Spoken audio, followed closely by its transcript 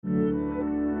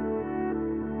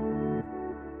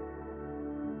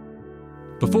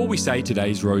Before we say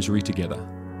today's rosary together,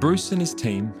 Bruce and his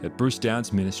team at Bruce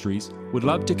Downs Ministries would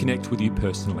love to connect with you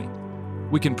personally.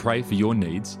 We can pray for your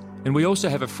needs, and we also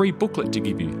have a free booklet to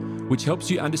give you, which helps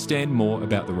you understand more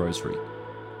about the rosary.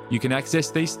 You can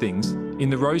access these things in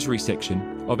the rosary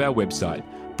section of our website,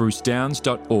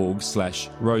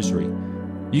 brucedowns.org/rosary.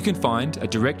 You can find a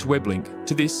direct web link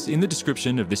to this in the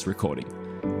description of this recording.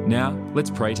 Now, let's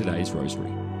pray today's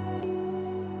rosary.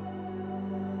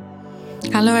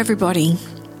 Hello everybody,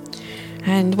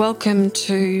 and welcome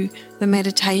to the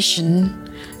meditation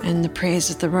and the prayers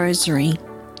of the Rosary.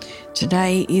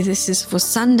 Today, this is for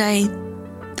Sunday,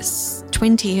 the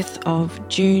 20th of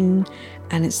June,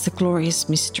 and it's the Glorious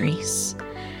Mysteries.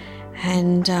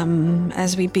 And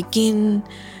as we begin,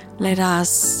 let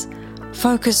us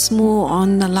focus more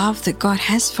on the love that God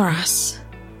has for us.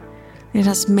 Let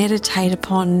us meditate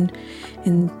upon,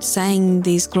 in saying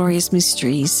these glorious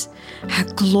mysteries, how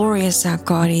glorious our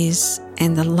God is,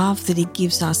 and the love that He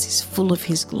gives us is full of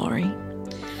His glory.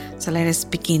 So let us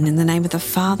begin in the name of the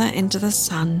Father, and to the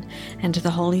Son, and to the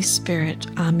Holy Spirit.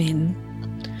 Amen.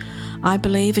 I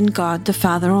believe in God, the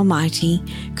Father Almighty,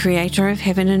 creator of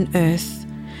heaven and earth,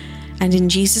 and in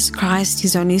Jesus Christ,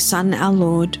 His only Son, our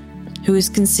Lord, who was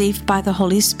conceived by the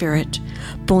Holy Spirit,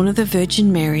 born of the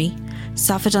Virgin Mary,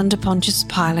 suffered under Pontius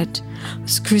Pilate,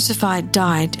 was crucified,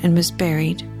 died, and was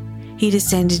buried. He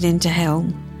descended into hell.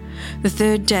 The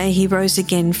third day He rose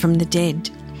again from the dead.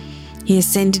 He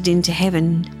ascended into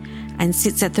heaven and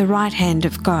sits at the right hand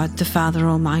of God the Father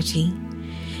Almighty.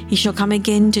 He shall come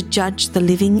again to judge the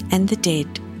living and the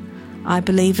dead. I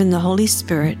believe in the Holy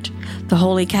Spirit, the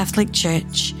Holy Catholic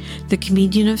Church, the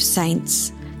communion of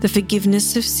saints, the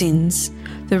forgiveness of sins,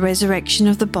 the resurrection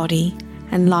of the body,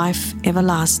 and life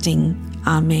everlasting.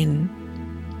 Amen.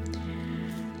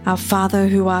 Our Father,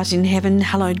 who art in heaven,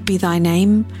 hallowed be thy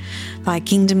name. Thy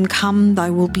kingdom come,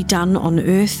 thy will be done on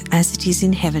earth as it is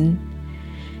in heaven.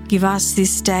 Give us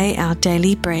this day our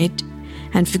daily bread,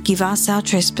 and forgive us our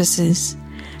trespasses,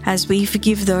 as we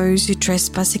forgive those who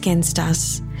trespass against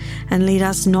us. And lead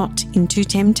us not into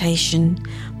temptation,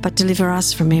 but deliver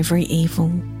us from every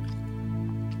evil.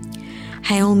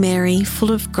 Hail Mary,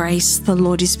 full of grace, the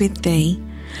Lord is with thee.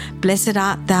 Blessed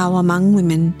art thou among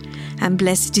women, and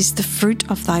blessed is the fruit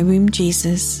of thy womb,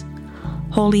 Jesus.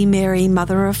 Holy Mary,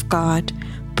 Mother of God,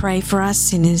 pray for us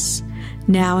sinners,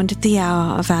 now and at the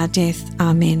hour of our death.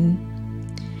 Amen.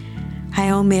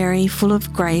 Hail Mary, full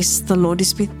of grace, the Lord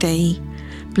is with thee.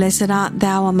 Blessed art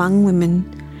thou among women,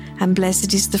 and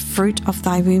blessed is the fruit of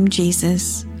thy womb,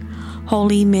 Jesus.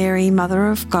 Holy Mary, Mother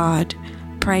of God,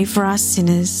 pray for us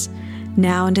sinners,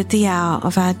 now and at the hour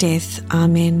of our death.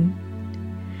 Amen.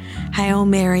 Hail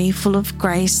Mary, full of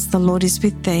grace, the Lord is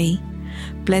with thee.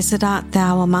 Blessed art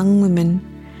thou among women,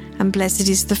 and blessed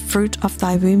is the fruit of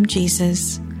thy womb,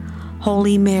 Jesus.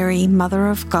 Holy Mary, Mother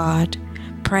of God,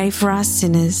 pray for us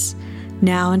sinners,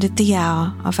 now and at the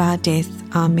hour of our death.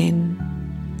 Amen.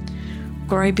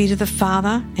 Glory be to the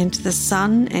Father, and to the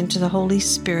Son, and to the Holy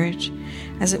Spirit,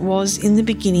 as it was in the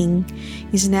beginning,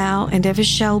 is now, and ever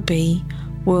shall be,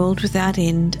 world without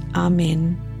end.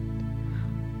 Amen.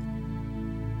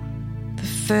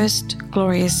 The first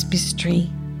glorious mystery,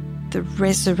 the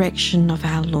resurrection of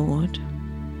our Lord.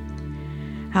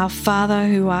 Our Father,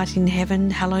 who art in heaven,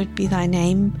 hallowed be thy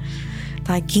name.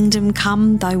 Thy kingdom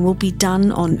come, thy will be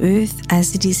done on earth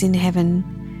as it is in heaven.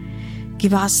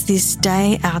 Give us this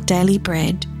day our daily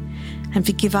bread, and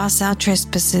forgive us our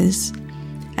trespasses,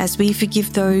 as we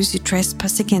forgive those who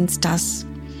trespass against us.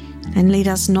 And lead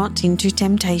us not into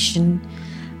temptation,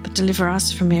 but deliver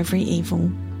us from every evil.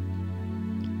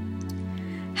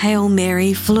 Hail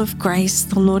Mary, full of grace,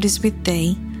 the Lord is with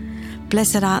thee.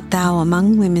 Blessed art thou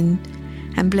among women,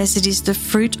 and blessed is the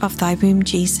fruit of thy womb,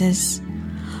 Jesus.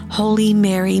 Holy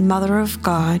Mary, Mother of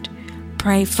God,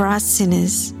 pray for us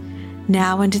sinners,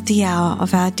 now and at the hour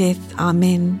of our death.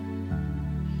 Amen.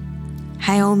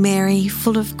 Hail Mary,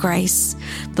 full of grace,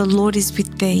 the Lord is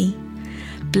with thee.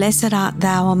 Blessed art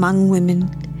thou among women,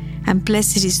 and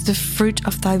blessed is the fruit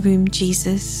of thy womb,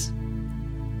 Jesus.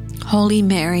 Holy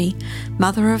Mary,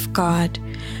 Mother of God,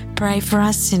 pray for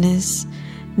us sinners,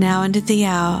 now and at the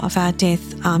hour of our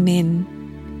death. Amen.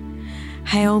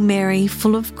 Hail Mary,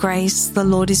 full of grace, the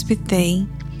Lord is with thee.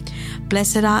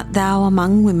 Blessed art thou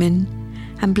among women,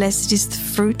 and blessed is the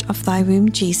fruit of thy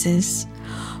womb, Jesus.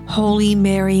 Holy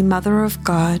Mary, Mother of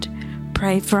God,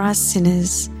 pray for us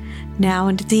sinners, now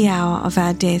and at the hour of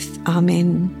our death.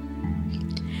 Amen.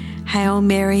 Hail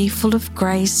Mary, full of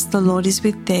grace, the Lord is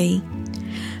with thee.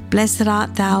 Blessed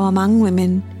art thou among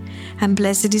women, and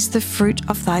blessed is the fruit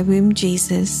of thy womb,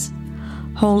 Jesus.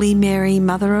 Holy Mary,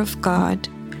 Mother of God,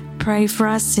 pray for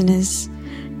us sinners,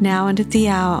 now and at the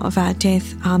hour of our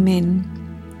death. Amen.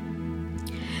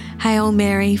 Hail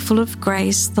Mary, full of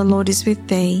grace, the Lord is with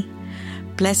thee.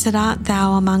 Blessed art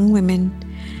thou among women,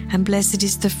 and blessed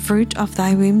is the fruit of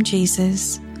thy womb,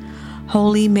 Jesus.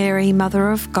 Holy Mary, Mother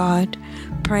of God,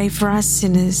 pray for us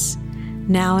sinners,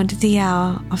 now and at the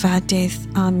hour of our death.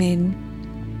 Amen.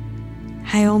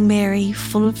 Hail Mary,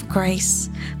 full of grace,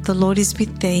 the Lord is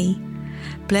with thee.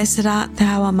 Blessed art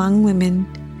thou among women,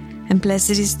 and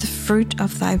blessed is the fruit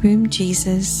of thy womb,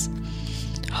 Jesus.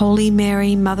 Holy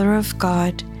Mary, Mother of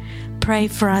God, pray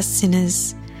for us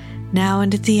sinners, now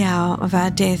and at the hour of our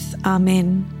death.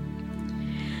 Amen.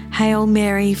 Hail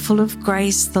Mary, full of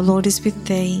grace, the Lord is with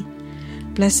thee.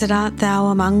 Blessed art thou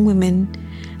among women,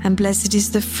 and blessed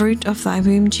is the fruit of thy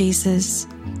womb, Jesus.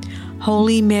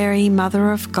 Holy Mary,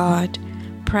 Mother of God,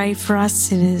 pray for us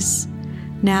sinners,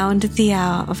 now and at the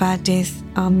hour of our death.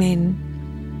 Amen.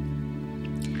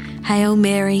 Hail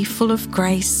Mary, full of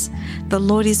grace, the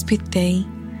Lord is with thee.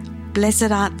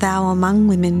 Blessed art thou among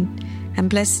women, and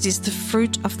blessed is the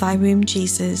fruit of thy womb,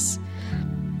 Jesus.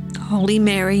 Holy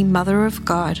Mary, Mother of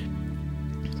God,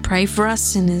 pray for us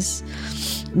sinners,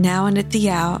 now and at the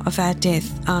hour of our death.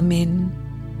 Amen.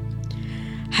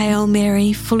 Hail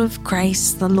Mary, full of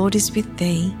grace, the Lord is with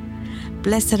thee.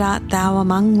 Blessed art thou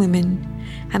among women,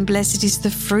 and blessed is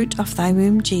the fruit of thy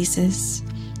womb, Jesus.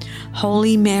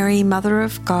 Holy Mary, Mother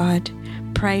of God,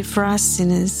 pray for us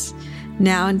sinners,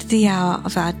 now and at the hour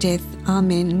of our death.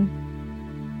 Amen.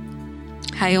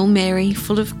 Hail Mary,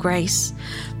 full of grace,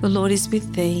 the Lord is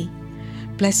with thee.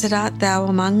 Blessed art thou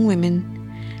among women,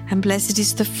 and blessed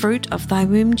is the fruit of thy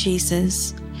womb,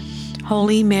 Jesus.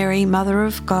 Holy Mary, Mother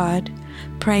of God,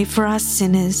 pray for us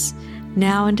sinners,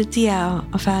 now and at the hour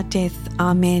of our death.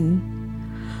 Amen.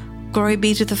 Glory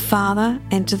be to the Father,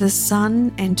 and to the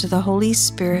Son, and to the Holy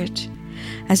Spirit,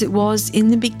 as it was in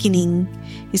the beginning,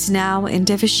 is now, and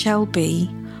ever shall be,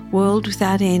 world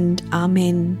without end.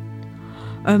 Amen.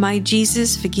 O my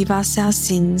Jesus, forgive us our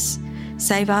sins,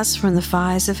 save us from the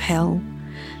fires of hell.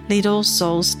 Lead all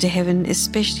souls to heaven,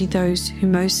 especially those who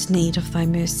most need of thy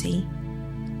mercy.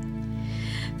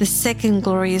 The second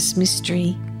glorious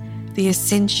mystery, the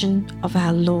Ascension of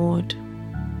our Lord.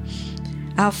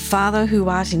 Our Father, who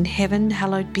art in heaven,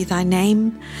 hallowed be thy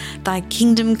name. Thy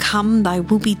kingdom come, thy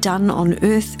will be done on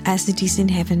earth as it is in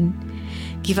heaven.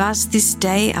 Give us this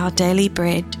day our daily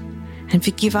bread, and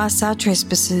forgive us our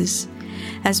trespasses,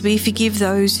 as we forgive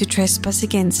those who trespass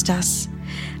against us.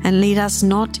 And lead us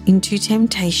not into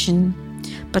temptation,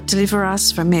 but deliver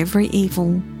us from every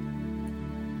evil.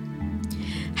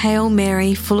 Hail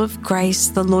Mary, full of grace,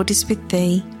 the Lord is with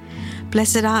thee.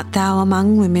 Blessed art thou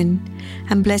among women,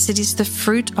 and blessed is the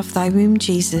fruit of thy womb,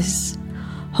 Jesus.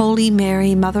 Holy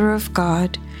Mary, Mother of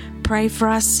God, pray for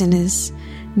us sinners,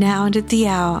 now and at the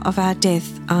hour of our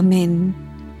death. Amen.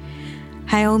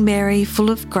 Hail Mary, full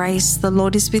of grace, the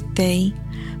Lord is with thee.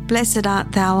 Blessed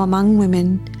art thou among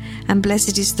women, and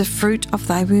blessed is the fruit of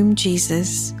thy womb,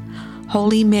 Jesus.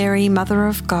 Holy Mary, Mother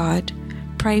of God,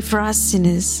 pray for us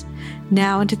sinners,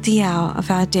 now and at the hour of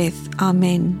our death.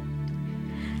 Amen.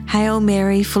 Hail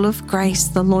Mary, full of grace,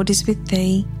 the Lord is with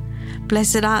thee.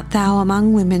 Blessed art thou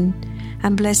among women,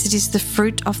 and blessed is the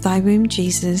fruit of thy womb,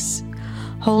 Jesus.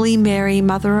 Holy Mary,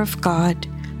 Mother of God,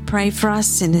 pray for us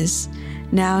sinners,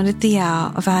 now and at the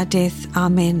hour of our death.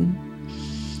 Amen.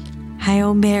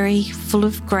 Hail Mary, full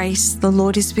of grace, the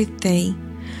Lord is with thee.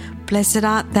 Blessed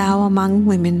art thou among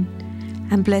women,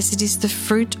 and blessed is the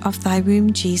fruit of thy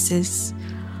womb, Jesus.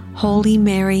 Holy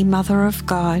Mary, Mother of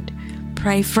God,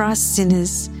 pray for us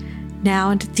sinners,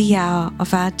 now and at the hour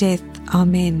of our death.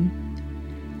 Amen.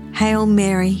 Hail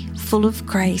Mary, full of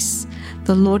grace,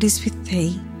 the Lord is with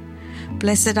thee.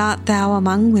 Blessed art thou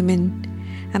among women,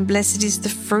 and blessed is the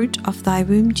fruit of thy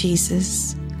womb,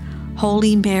 Jesus.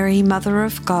 Holy Mary, Mother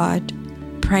of God,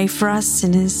 pray for us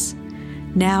sinners,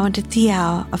 now and at the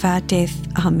hour of our death.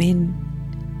 Amen.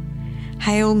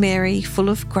 Hail Mary, full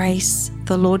of grace,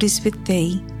 the Lord is with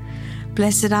thee.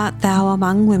 Blessed art thou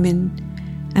among women,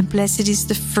 and blessed is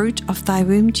the fruit of thy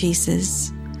womb,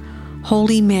 Jesus.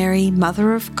 Holy Mary,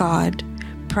 Mother of God,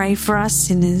 pray for us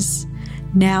sinners,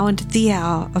 now and at the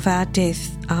hour of our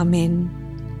death. Amen.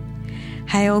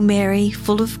 Hail Mary,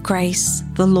 full of grace,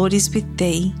 the Lord is with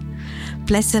thee.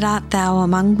 Blessed art thou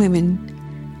among women,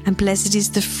 and blessed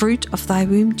is the fruit of thy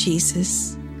womb,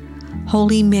 Jesus.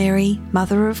 Holy Mary,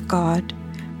 Mother of God,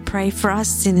 pray for us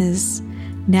sinners,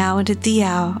 now and at the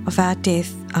hour of our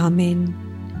death. Amen.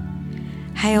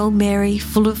 Hail Mary,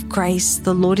 full of grace,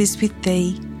 the Lord is with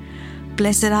thee.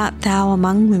 Blessed art thou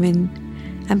among women,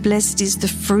 and blessed is the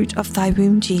fruit of thy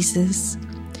womb, Jesus.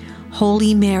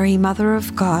 Holy Mary, Mother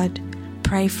of God,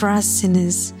 pray for us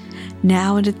sinners,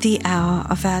 now and at the hour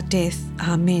of our death.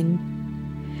 Amen.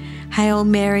 Hail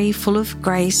Mary, full of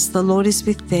grace, the Lord is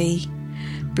with thee.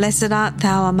 Blessed art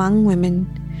thou among women,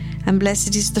 and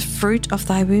blessed is the fruit of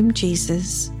thy womb,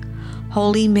 Jesus.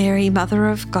 Holy Mary, Mother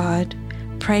of God,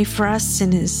 pray for us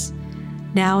sinners,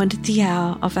 now and at the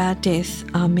hour of our death.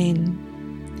 Amen.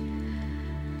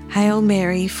 Hail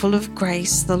Mary, full of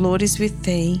grace, the Lord is with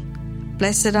thee.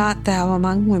 Blessed art thou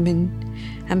among women,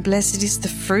 and blessed is the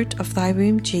fruit of thy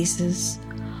womb, Jesus.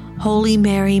 Holy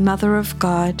Mary, Mother of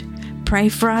God, pray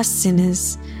for us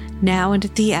sinners, now and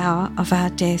at the hour of our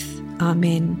death.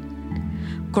 Amen.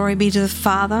 Glory be to the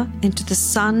Father, and to the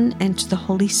Son, and to the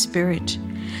Holy Spirit,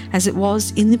 as it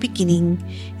was in the beginning,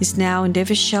 is now, and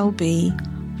ever shall be,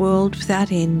 world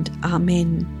without end.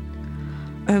 Amen.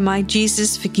 O my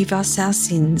Jesus, forgive us our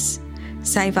sins,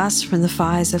 save us from the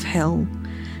fires of hell,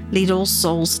 lead all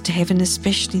souls to heaven,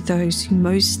 especially those who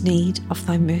most need of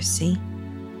thy mercy.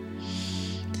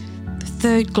 The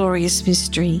third glorious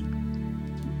mystery,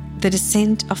 the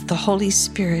descent of the Holy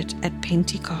Spirit at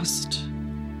Pentecost.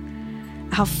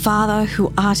 Our Father,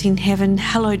 who art in heaven,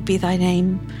 hallowed be thy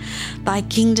name. Thy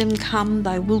kingdom come,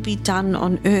 thy will be done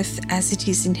on earth as it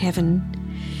is in heaven.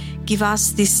 Give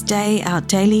us this day our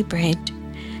daily bread,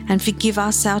 and forgive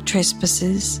us our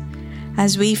trespasses,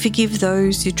 as we forgive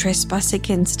those who trespass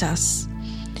against us.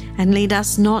 And lead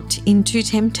us not into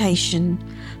temptation,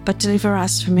 but deliver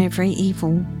us from every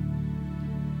evil.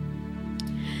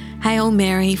 Hail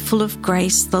Mary, full of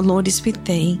grace, the Lord is with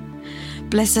thee.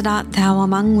 Blessed art thou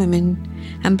among women,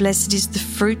 and blessed is the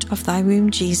fruit of thy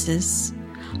womb, Jesus.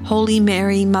 Holy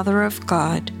Mary, Mother of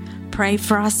God, pray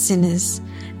for us sinners,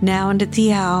 now and at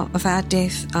the hour of our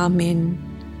death. Amen.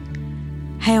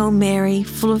 Hail Mary,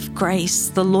 full of grace,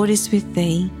 the Lord is with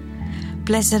thee.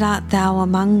 Blessed art thou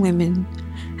among women,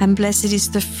 and blessed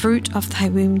is the fruit of thy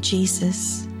womb,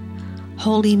 Jesus.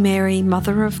 Holy Mary,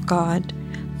 Mother of God,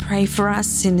 pray for us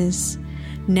sinners,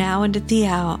 now and at the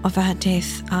hour of our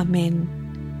death. Amen.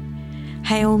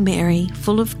 Hail Mary,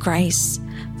 full of grace,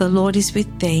 the Lord is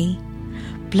with thee.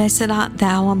 Blessed art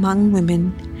thou among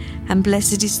women, and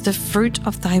blessed is the fruit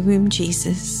of thy womb,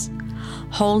 Jesus.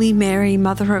 Holy Mary,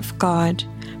 Mother of God,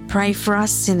 pray for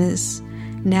us sinners,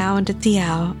 now and at the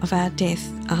hour of our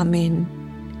death. Amen.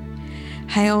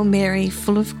 Hail Mary,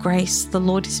 full of grace, the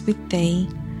Lord is with thee.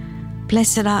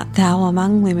 Blessed art thou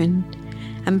among women,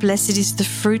 and blessed is the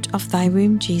fruit of thy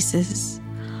womb, Jesus.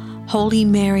 Holy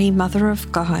Mary, Mother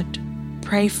of God,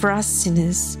 pray for us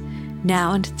sinners,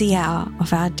 now and at the hour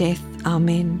of our death.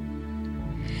 Amen.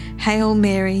 Hail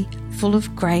Mary, full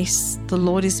of grace, the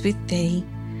Lord is with thee.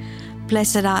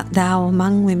 Blessed art thou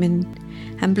among women,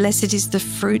 and blessed is the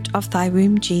fruit of thy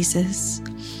womb, Jesus.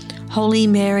 Holy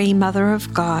Mary, Mother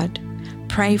of God,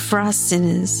 pray for us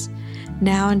sinners,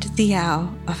 now and at the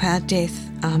hour of our death.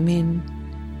 Amen.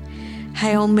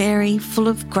 Hail Mary, full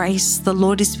of grace, the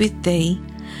Lord is with thee.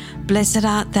 Blessed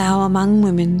art thou among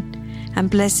women, and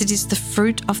blessed is the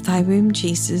fruit of thy womb,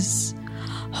 Jesus.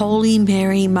 Holy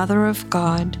Mary, Mother of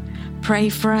God, pray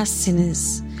for us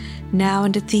sinners, now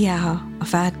and at the hour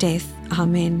of our death.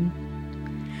 Amen.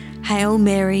 Hail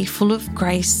Mary, full of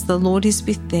grace, the Lord is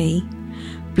with thee.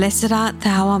 Blessed art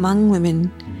thou among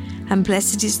women, and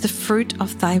blessed is the fruit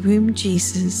of thy womb,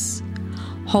 Jesus.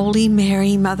 Holy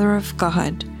Mary, Mother of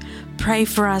God, pray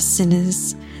for us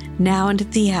sinners, now and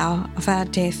at the hour of our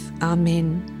death.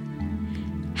 Amen.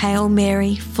 Hail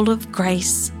Mary, full of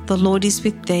grace, the Lord is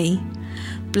with thee.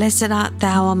 Blessed art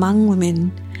thou among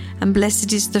women, and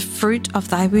blessed is the fruit of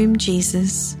thy womb,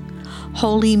 Jesus.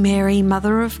 Holy Mary,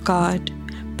 Mother of God,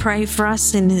 pray for us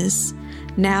sinners,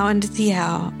 now and at the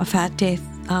hour of our death.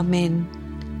 Amen.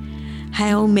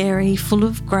 Hail Mary, full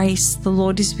of grace, the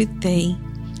Lord is with thee.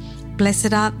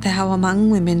 Blessed art thou among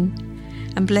women,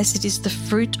 and blessed is the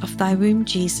fruit of thy womb,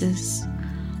 Jesus.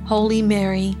 Holy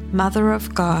Mary, Mother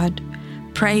of God,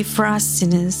 pray for us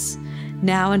sinners,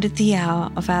 now and at the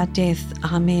hour of our death.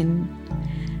 Amen.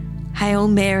 Hail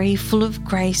Mary, full of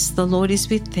grace, the Lord is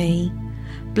with thee.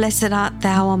 Blessed art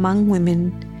thou among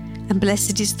women, and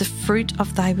blessed is the fruit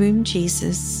of thy womb,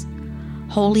 Jesus.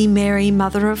 Holy Mary,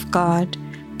 Mother of God,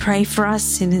 pray for us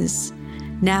sinners,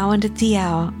 now and at the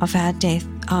hour of our death.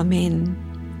 Amen.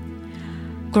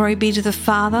 Glory be to the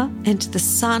Father, and to the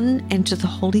Son, and to the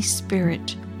Holy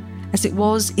Spirit, as it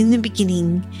was in the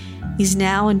beginning, is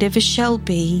now, and ever shall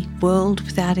be, world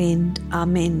without end.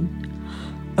 Amen.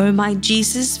 O my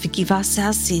Jesus, forgive us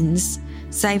our sins,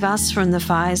 save us from the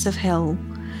fires of hell,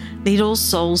 lead all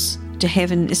souls to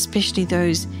heaven, especially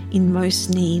those in most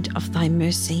need of thy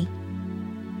mercy.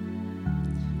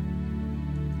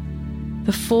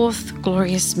 The fourth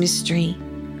glorious mystery,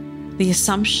 the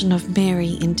Assumption of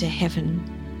Mary into heaven.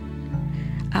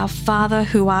 Our Father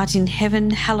who art in heaven,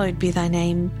 hallowed be thy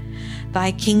name.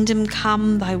 Thy kingdom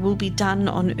come, thy will be done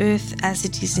on earth as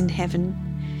it is in heaven.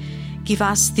 Give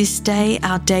us this day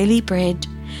our daily bread,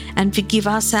 and forgive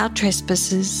us our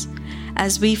trespasses,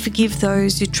 as we forgive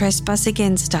those who trespass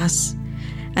against us.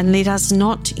 And lead us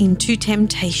not into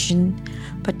temptation,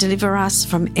 but deliver us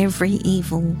from every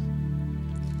evil.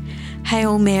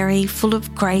 Hail Mary, full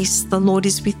of grace, the Lord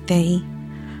is with thee.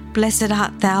 Blessed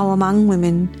art thou among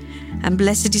women, and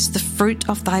blessed is the fruit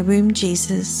of thy womb,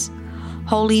 Jesus.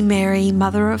 Holy Mary,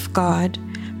 Mother of God,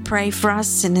 pray for us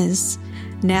sinners,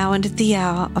 now and at the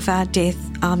hour of our death.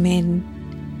 Amen.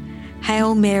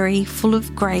 Hail Mary, full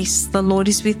of grace, the Lord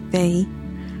is with thee.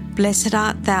 Blessed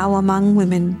art thou among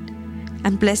women,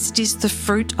 and blessed is the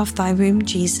fruit of thy womb,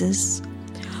 Jesus.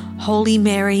 Holy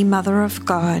Mary, Mother of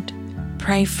God,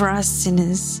 pray for us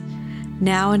sinners,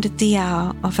 now and at the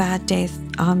hour of our death.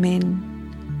 Amen.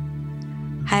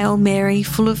 Hail Mary,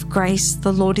 full of grace,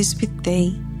 the Lord is with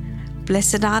thee.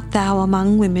 Blessed art thou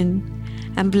among women,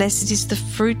 and blessed is the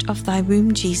fruit of thy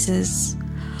womb, Jesus.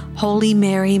 Holy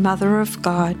Mary, Mother of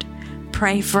God,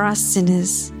 pray for us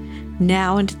sinners,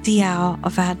 now and at the hour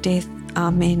of our death.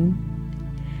 Amen.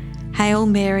 Hail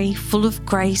Mary, full of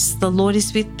grace, the Lord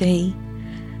is with thee.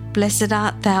 Blessed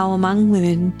art thou among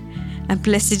women, and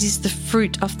blessed is the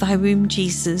fruit of thy womb,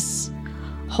 Jesus.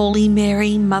 Holy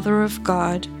Mary, Mother of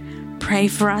God, pray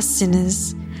for us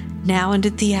sinners, now and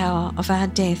at the hour of our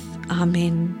death.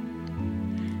 Amen.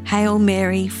 Hail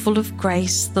Mary, full of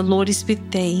grace, the Lord is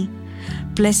with thee.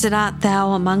 Blessed art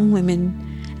thou among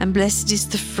women, and blessed is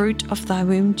the fruit of thy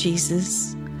womb,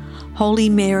 Jesus. Holy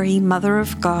Mary, Mother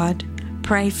of God,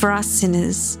 pray for us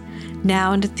sinners,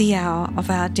 now and at the hour of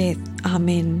our death.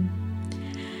 Amen.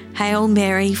 Hail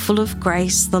Mary, full of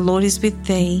grace, the Lord is with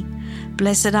thee.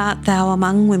 Blessed art thou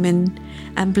among women,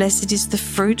 and blessed is the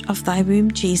fruit of thy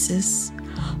womb, Jesus.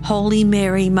 Holy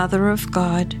Mary, Mother of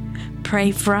God,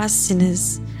 pray for us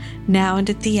sinners, now and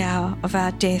at the hour of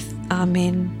our death.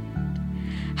 Amen.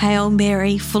 Hail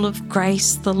Mary, full of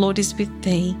grace, the Lord is with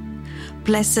thee.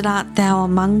 Blessed art thou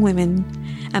among women,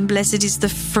 and blessed is the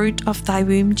fruit of thy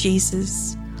womb,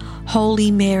 Jesus. Holy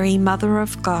Mary, Mother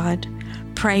of God,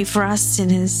 pray for us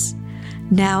sinners,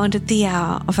 now and at the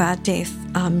hour of our death.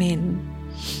 Amen.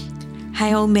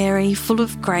 Hail Mary, full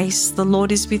of grace, the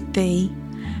Lord is with thee.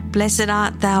 Blessed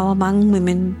art thou among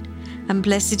women, and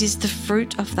blessed is the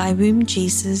fruit of thy womb,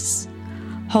 Jesus.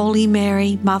 Holy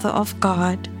Mary, Mother of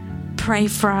God, pray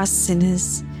for us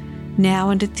sinners, now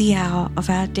and at the hour of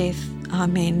our death.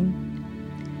 Amen.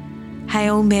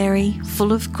 Hail Mary,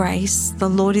 full of grace, the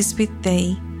Lord is with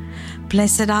thee.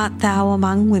 Blessed art thou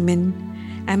among women,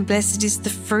 and blessed is the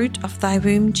fruit of thy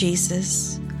womb,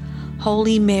 Jesus.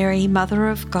 Holy Mary, Mother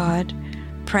of God,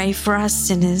 pray for us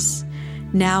sinners,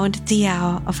 now and at the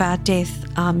hour of our death.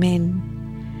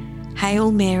 Amen.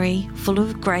 Hail Mary, full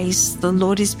of grace, the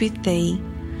Lord is with thee.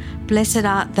 Blessed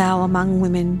art thou among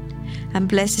women, and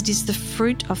blessed is the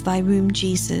fruit of thy womb,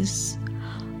 Jesus.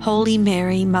 Holy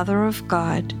Mary, Mother of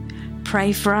God,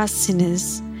 pray for us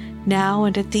sinners, now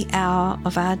and at the hour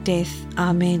of our death.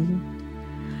 Amen.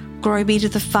 Glory be to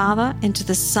the Father, and to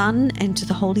the Son, and to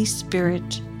the Holy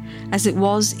Spirit, as it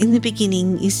was in the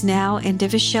beginning, is now, and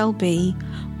ever shall be,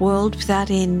 world without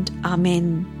end.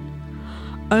 Amen.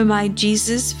 O my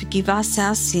Jesus, forgive us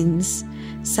our sins,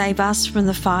 save us from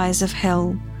the fires of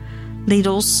hell. Lead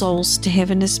all souls to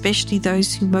heaven, especially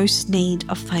those who most need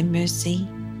of thy mercy.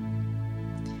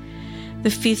 The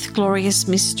fifth glorious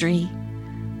mystery,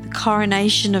 the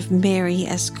coronation of Mary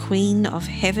as Queen of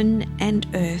heaven and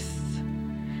earth.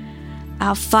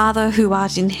 Our Father who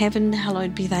art in heaven,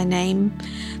 hallowed be thy name.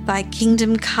 Thy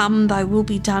kingdom come, thy will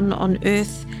be done on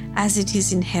earth as it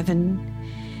is in heaven.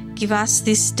 Give us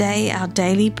this day our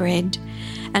daily bread,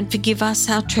 and forgive us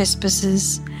our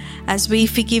trespasses, as we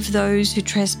forgive those who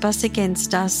trespass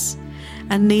against us.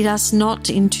 And lead us not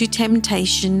into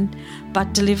temptation,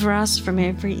 but deliver us from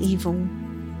every evil.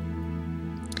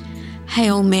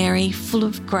 Hail Mary, full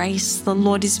of grace, the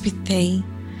Lord is with thee.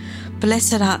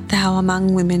 Blessed art thou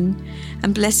among women,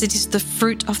 and blessed is the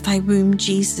fruit of thy womb,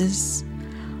 Jesus.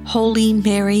 Holy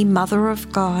Mary, Mother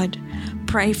of God,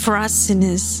 pray for us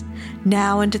sinners,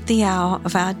 now and at the hour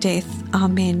of our death.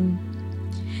 Amen.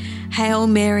 Hail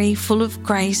Mary, full of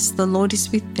grace, the Lord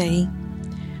is with thee.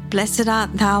 Blessed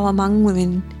art thou among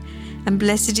women, and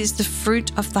blessed is the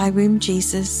fruit of thy womb,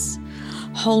 Jesus.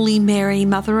 Holy Mary,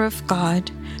 Mother of God,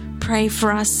 pray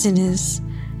for us sinners,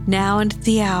 now and at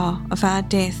the hour of our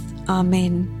death.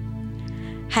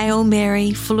 Amen. Hail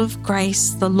Mary, full of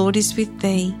grace, the Lord is with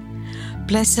thee.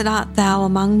 Blessed art thou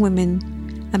among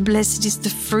women, and blessed is the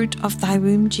fruit of thy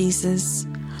womb, Jesus.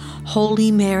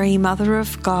 Holy Mary, Mother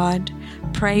of God,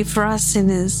 pray for us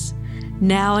sinners,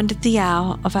 now and at the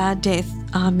hour of our death.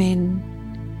 Amen.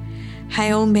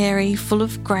 Hail Mary, full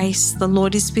of grace, the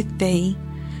Lord is with thee.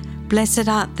 Blessed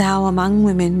art thou among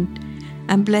women,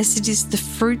 and blessed is the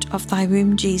fruit of thy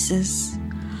womb, Jesus.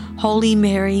 Holy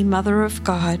Mary, Mother of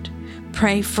God,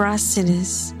 pray for us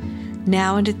sinners,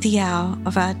 now and at the hour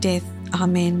of our death.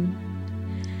 Amen.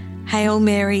 Hail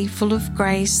Mary, full of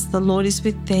grace, the Lord is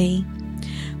with thee.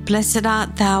 Blessed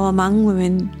art thou among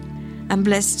women, and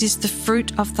blessed is the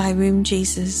fruit of thy womb,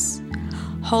 Jesus.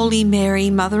 Holy Mary,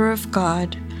 Mother of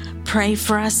God, pray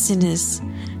for us sinners,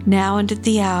 now and at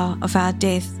the hour of our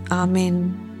death.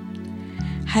 Amen.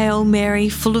 Hail Mary,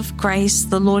 full of grace,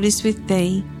 the Lord is with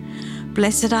thee.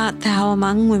 Blessed art thou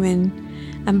among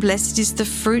women, and blessed is the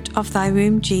fruit of thy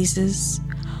womb, Jesus.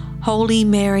 Holy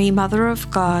Mary, Mother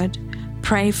of God,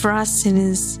 pray for us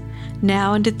sinners,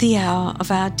 now and at the hour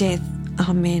of our death.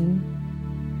 Amen.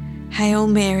 Hail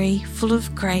Mary, full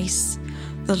of grace,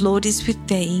 the Lord is with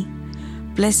thee.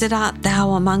 Blessed art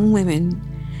thou among women,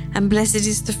 and blessed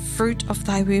is the fruit of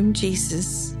thy womb,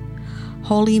 Jesus.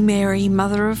 Holy Mary,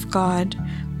 Mother of God,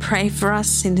 pray for us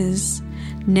sinners,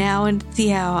 now and at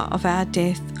the hour of our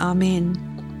death. Amen.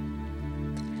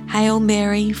 Hail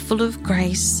Mary, full of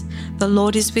grace, the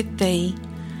Lord is with thee.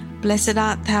 Blessed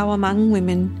art thou among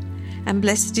women, and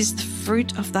blessed is the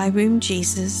fruit of thy womb,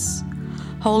 Jesus.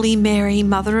 Holy Mary,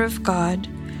 Mother of God,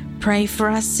 pray for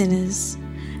us sinners,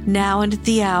 now and at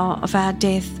the hour of our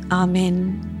death.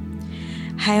 Amen.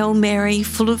 Hail Mary,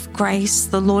 full of grace,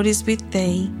 the Lord is with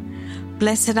thee.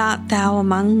 Blessed art thou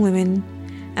among women,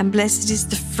 and blessed is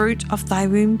the fruit of thy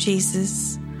womb,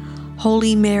 Jesus.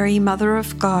 Holy Mary, Mother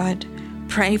of God,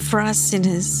 pray for us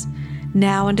sinners,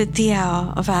 now and at the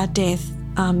hour of our death.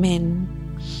 Amen.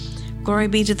 Glory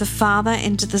be to the Father,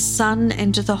 and to the Son,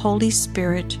 and to the Holy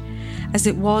Spirit, as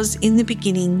it was in the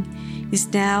beginning,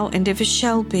 is now, and ever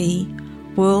shall be,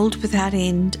 world without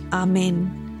end.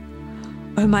 Amen.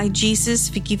 O my Jesus,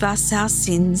 forgive us our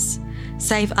sins,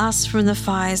 save us from the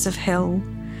fires of hell,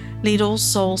 lead all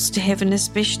souls to heaven,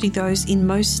 especially those in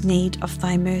most need of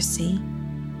thy mercy.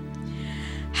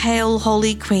 Hail,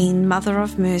 Holy Queen, Mother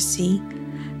of Mercy,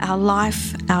 our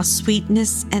life, our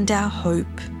sweetness, and our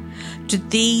hope. To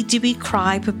thee do we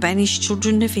cry, poor banished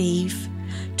children of Eve.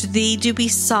 To thee do we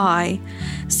sigh,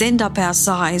 send up our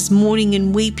sighs, mourning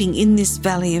and weeping in this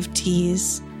valley of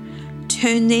tears.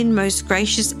 Turn then, most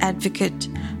gracious Advocate,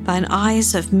 thine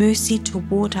eyes of mercy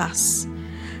toward us,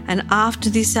 and after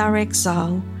this our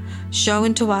exile, show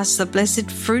unto us the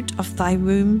blessed fruit of thy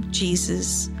womb,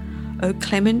 Jesus. O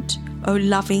clement, O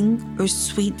loving, O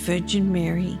sweet Virgin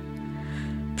Mary,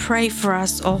 pray for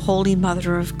us, O Holy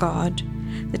Mother of God,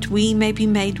 that we may be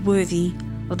made worthy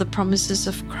of the promises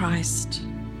of Christ.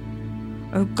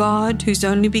 O God, whose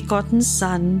only begotten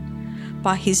Son,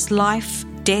 by his life,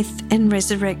 death, and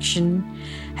resurrection,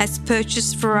 has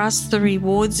purchased for us the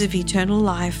rewards of eternal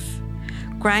life,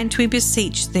 grant, we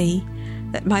beseech thee,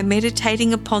 that by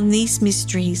meditating upon these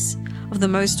mysteries of the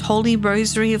most holy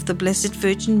Rosary of the Blessed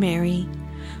Virgin Mary,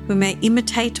 we may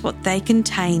imitate what they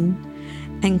contain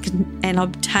and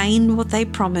obtain what they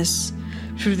promise,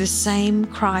 through the same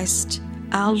Christ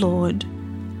our Lord.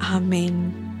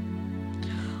 Amen.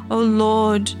 O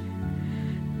Lord,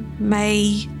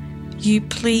 may you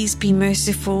please be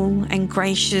merciful and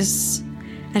gracious,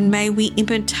 and may we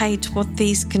imitate what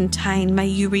these contain. May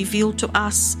you reveal to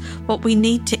us what we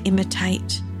need to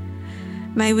imitate.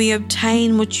 May we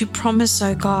obtain what you promise,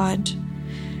 O God.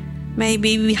 May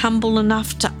we be humble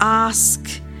enough to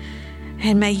ask,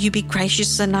 and may you be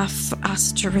gracious enough for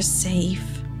us to receive.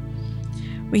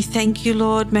 We thank you,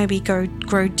 Lord. May we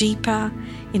grow deeper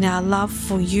in our love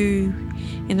for you,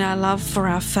 in our love for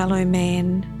our fellow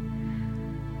man.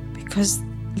 Because,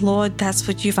 Lord, that's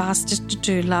what you've asked us to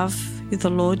do. Love the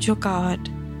Lord your God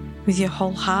with your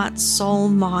whole heart, soul,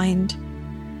 mind.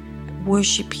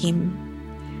 Worship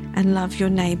him and love your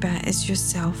neighbour as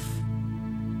yourself.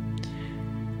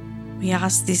 We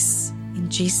ask this in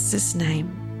Jesus'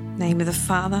 name of the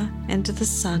Father, and to the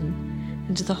Son,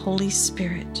 and to the Holy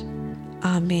Spirit.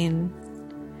 Amen.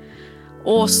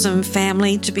 Awesome,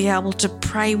 family, to be able to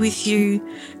pray with you,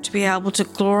 to be able to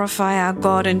glorify our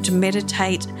God and to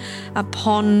meditate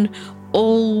upon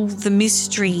all the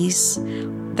mysteries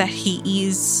that he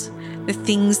is, the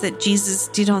things that Jesus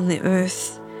did on the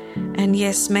earth. And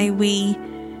yes, may we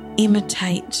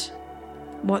imitate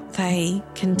what they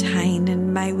contain,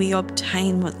 and may we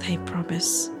obtain what they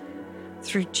promise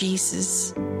through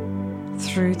Jesus,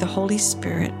 through the Holy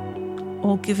Spirit,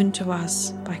 all given to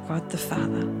us by God the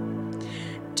Father.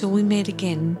 Till we meet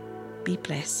again, be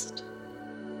blessed.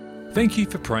 Thank you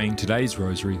for praying today's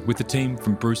rosary with the team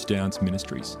from Bruce Downs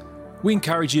Ministries. We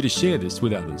encourage you to share this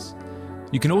with others.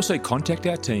 You can also contact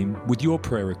our team with your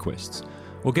prayer requests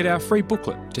or get our free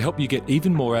booklet to help you get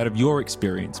even more out of your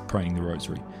experience praying the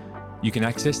rosary. You can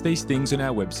access these things on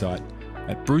our website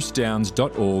at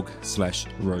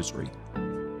brucedowns.org/rosary.